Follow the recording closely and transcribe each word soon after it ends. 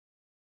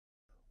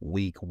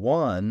Week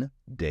 1,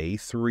 Day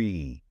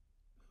 3.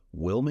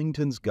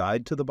 Wilmington's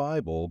Guide to the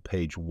Bible,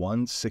 page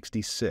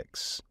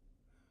 166.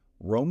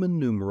 Roman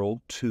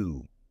numeral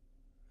 2.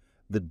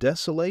 The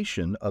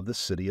desolation of the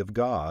city of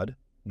God,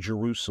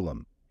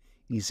 Jerusalem,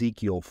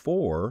 Ezekiel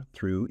 4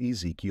 through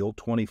Ezekiel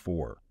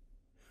 24.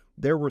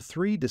 There were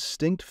three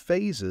distinct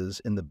phases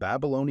in the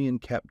Babylonian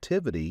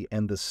captivity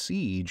and the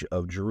siege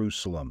of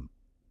Jerusalem.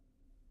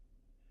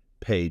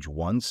 Page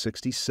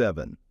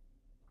 167.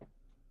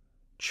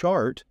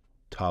 Chart,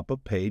 top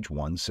of page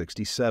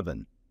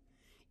 167.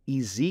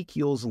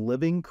 Ezekiel's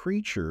living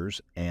creatures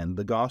and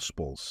the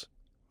Gospels.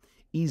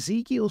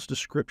 Ezekiel's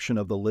description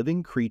of the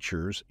living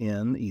creatures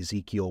in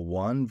Ezekiel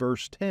 1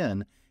 verse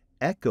 10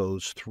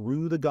 echoes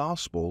through the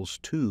Gospels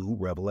to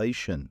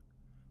Revelation.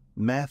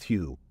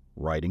 Matthew,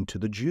 writing to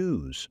the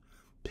Jews,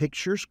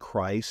 pictures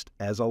Christ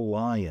as a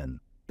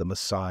lion, the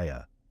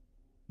Messiah.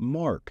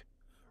 Mark,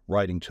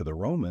 writing to the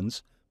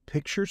Romans,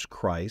 pictures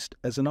Christ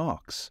as an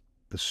ox,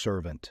 the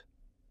servant.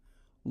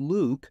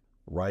 Luke,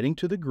 writing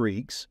to the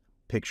Greeks,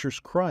 pictures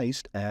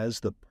Christ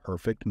as the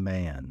perfect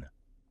man.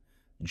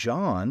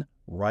 John,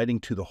 writing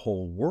to the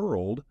whole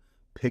world,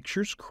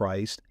 pictures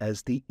Christ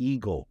as the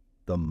eagle,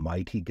 the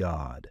mighty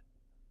God.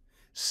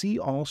 See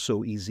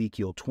also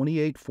Ezekiel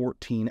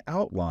 28:14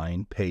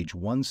 outline, page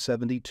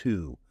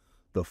 172,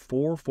 the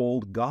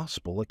fourfold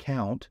gospel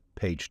account,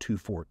 page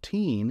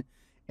 214,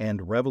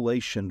 and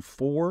Revelation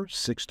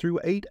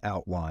 4:6-8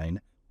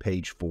 outline,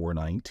 page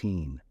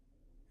 419.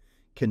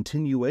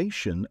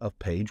 Continuation of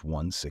page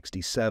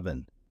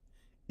 167.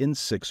 In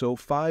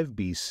 605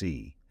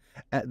 B.C.,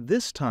 at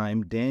this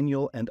time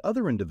Daniel and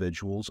other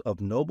individuals of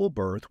noble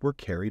birth were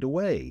carried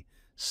away,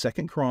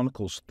 2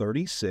 Chronicles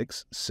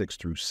 36,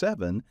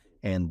 6-7,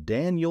 and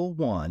Daniel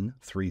 1,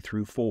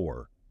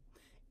 3-4.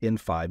 In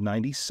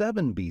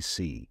 597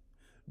 B.C.,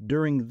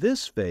 during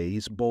this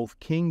phase both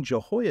King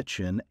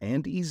Jehoiachin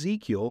and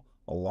Ezekiel,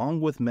 along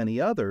with many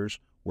others,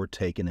 were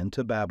taken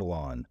into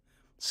Babylon,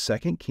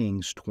 2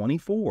 Kings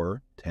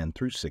 24,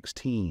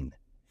 10-16.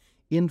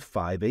 In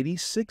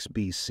 586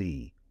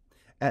 B.C.,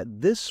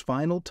 at this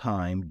final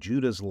time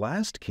Judah's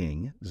last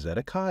king,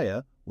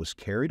 Zedekiah, was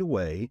carried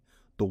away,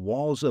 the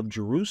walls of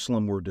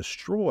Jerusalem were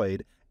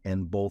destroyed,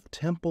 and both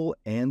temple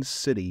and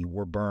city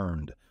were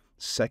burned,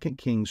 2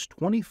 Kings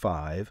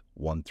 25,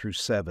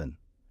 1-7.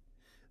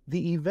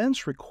 The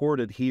events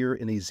recorded here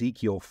in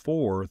Ezekiel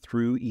 4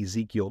 through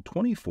Ezekiel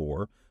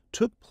 24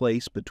 took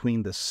place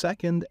between the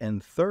second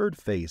and third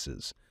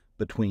phases,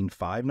 between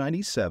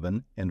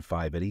 597 and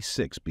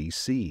 586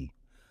 B.C.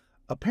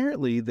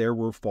 Apparently, there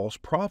were false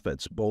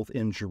prophets both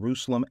in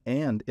Jerusalem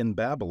and in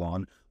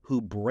Babylon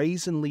who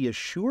brazenly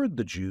assured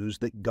the Jews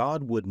that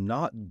God would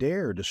not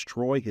dare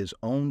destroy his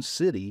own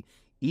city,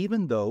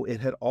 even though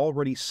it had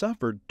already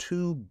suffered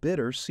 2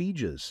 bitter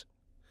sieges.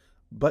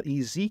 But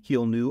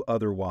Ezekiel knew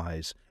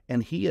otherwise,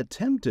 and he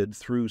attempted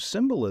through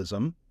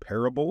symbolism,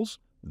 parables,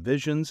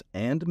 visions,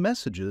 and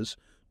messages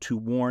to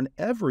warn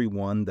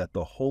everyone that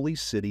the holy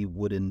city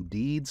would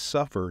indeed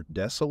suffer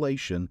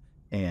desolation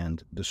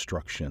and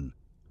destruction.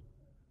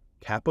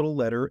 Capital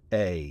letter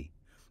A.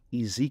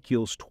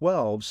 Ezekiel's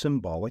 12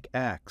 symbolic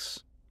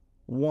acts.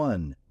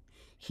 1.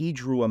 He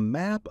drew a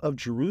map of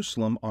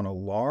Jerusalem on a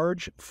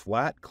large,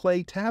 flat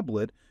clay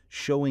tablet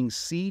showing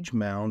siege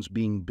mounds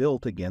being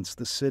built against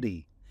the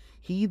city.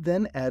 He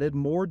then added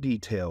more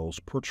details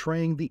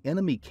portraying the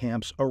enemy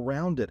camps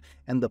around it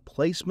and the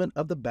placement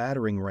of the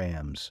battering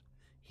rams.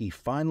 He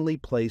finally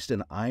placed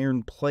an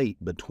iron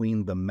plate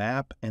between the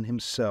map and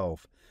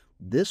himself.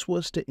 This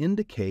was to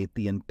indicate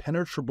the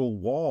impenetrable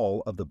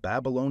wall of the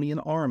Babylonian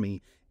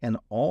army and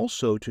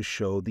also to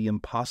show the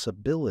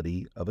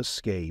impossibility of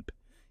escape.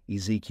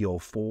 Ezekiel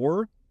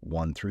 4,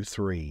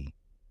 1-3.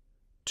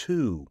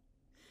 2.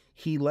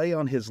 He lay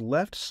on his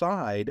left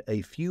side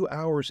a few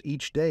hours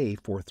each day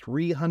for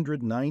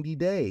 390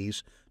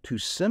 days to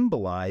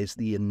symbolize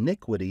the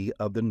iniquity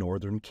of the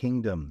northern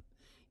kingdom.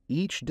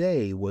 Each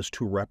day was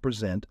to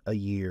represent a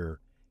year.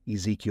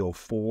 Ezekiel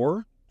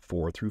 4,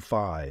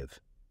 4-5.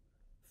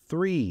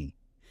 3.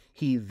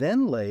 He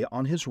then lay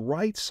on his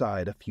right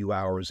side a few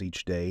hours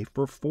each day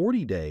for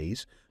 40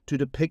 days to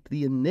depict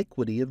the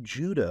iniquity of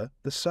Judah,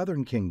 the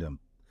southern kingdom.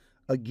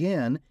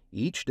 Again,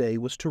 each day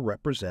was to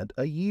represent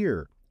a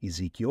year.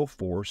 Ezekiel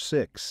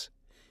 4:6.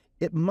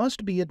 It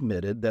must be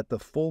admitted that the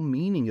full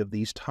meaning of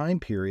these time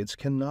periods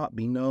cannot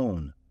be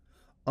known.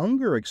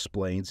 Unger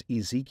explains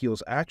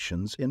Ezekiel's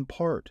actions in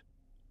part.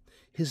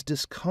 His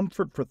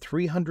discomfort for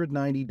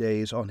 390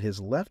 days on his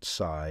left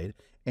side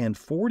and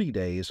 40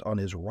 days on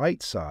his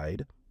right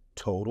side,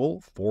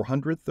 total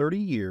 430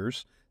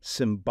 years,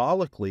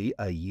 symbolically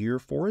a year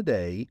for a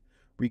day,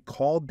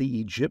 recalled the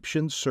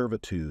Egyptian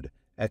servitude,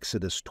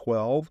 Exodus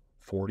 12,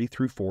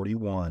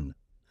 40-41.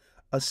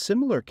 A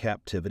similar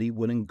captivity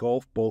would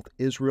engulf both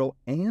Israel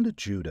and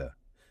Judah.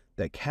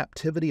 The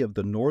captivity of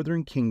the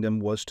northern kingdom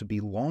was to be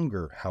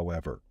longer,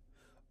 however.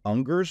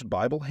 Unger's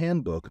Bible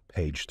Handbook,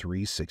 page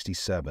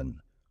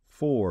 367.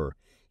 4.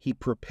 He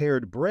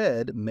prepared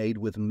bread made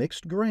with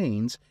mixed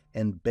grains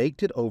and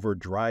baked it over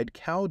dried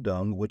cow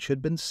dung which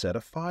had been set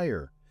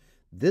afire.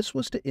 This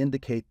was to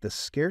indicate the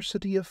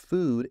scarcity of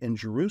food in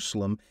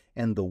Jerusalem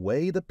and the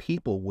way the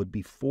people would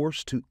be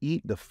forced to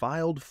eat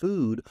defiled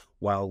food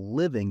while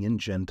living in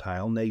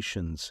Gentile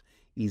nations.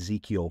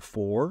 Ezekiel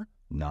 4,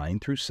 9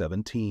 through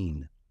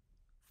 17.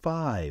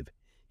 5.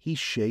 He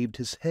shaved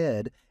his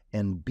head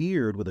and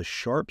beard with a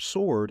sharp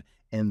sword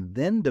and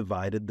then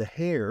divided the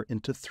hair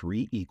into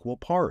 3 equal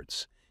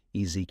parts.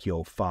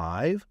 Ezekiel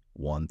 5,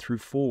 1 through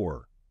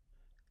 4.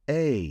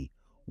 A.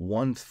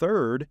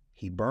 1/3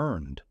 he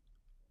burned.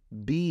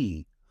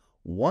 B.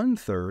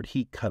 1/3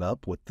 he cut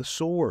up with the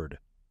sword.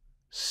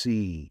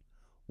 C.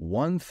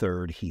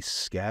 1/3 he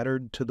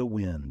scattered to the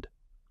wind.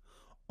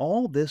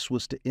 All this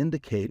was to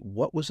indicate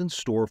what was in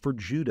store for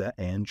Judah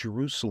and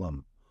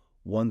Jerusalem.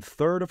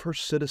 1/3 of her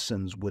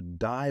citizens would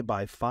die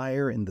by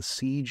fire in the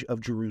siege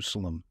of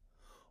Jerusalem.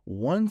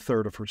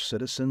 1/3 of her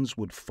citizens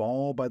would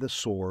fall by the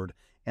sword,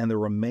 and the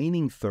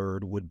remaining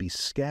third would be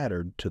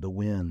scattered to the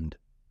wind.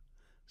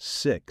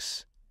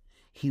 6.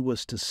 He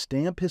was to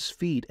stamp his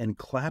feet and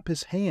clap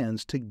his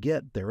hands to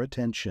get their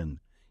attention.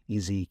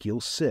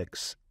 Ezekiel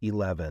 6,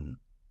 11.